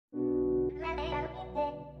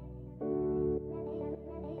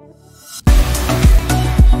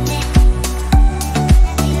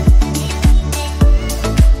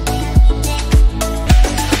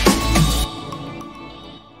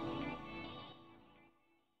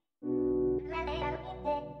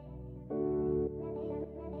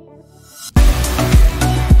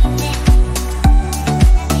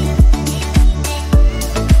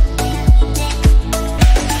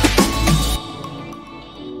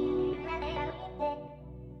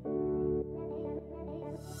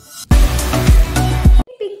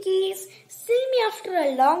after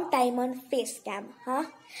a long time on face cam, huh?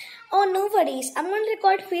 Oh, no worries. I'm going to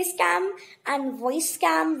record face cam and voice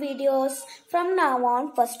cam videos from now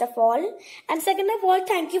on, first of all. And second of all,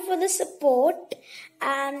 thank you for the support.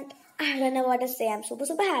 And I don't know what to say. I'm super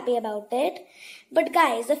happy about it. But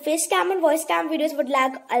guys, the face cam and voice cam videos would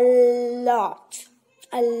lag a lot.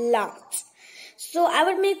 A lot. So I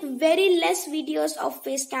would make very less videos of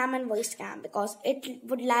face cam and voice cam because it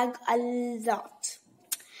would lag a lot.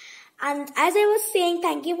 And as I was saying,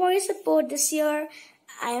 thank you for your support this year.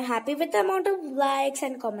 I am happy with the amount of likes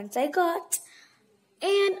and comments I got.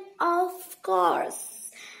 And of course,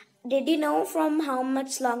 did you know from how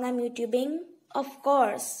much long I'm YouTubing? Of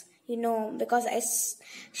course, you know, because I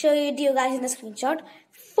showed you guys in the screenshot.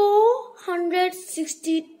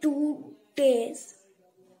 462 days.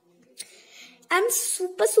 I'm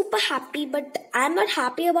super happy, but I'm not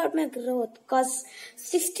happy about my growth because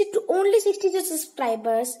only 62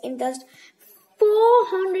 subscribers in just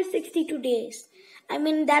 462 days. I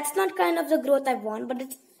mean, that's not kind of the growth I want, but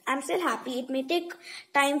I'm still happy. It may take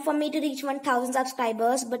time for me to reach 1000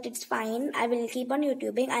 subscribers, but it's fine. I will keep on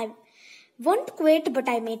YouTubing. I won't quit, but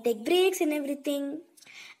I may take breaks and everything.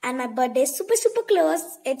 And my birthday is super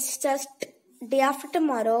close. It's just day after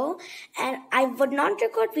tomorrow, and I would not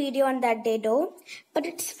record video on that day though, but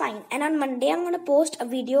it's fine. And on Monday I'm gonna post a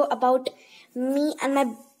video about me and my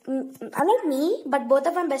not me, but both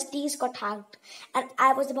of my besties got hacked, and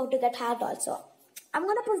I was about to get hacked also. I'm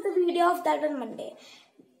gonna post the video of that on Monday.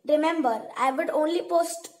 Remember, I would only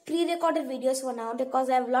post pre-recorded videos for now because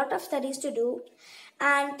I have a lot of studies to do.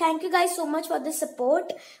 And thank you guys so much for the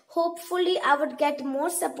support. Hopefully, I would get more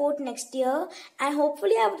support next year. And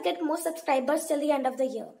hopefully, I would get more subscribers till the end of the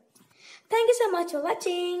year. Thank you so much for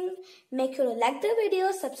watching. Make sure to like the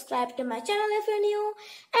video, subscribe to my channel if you're new,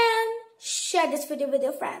 and share this video with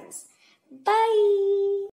your friends. Bye.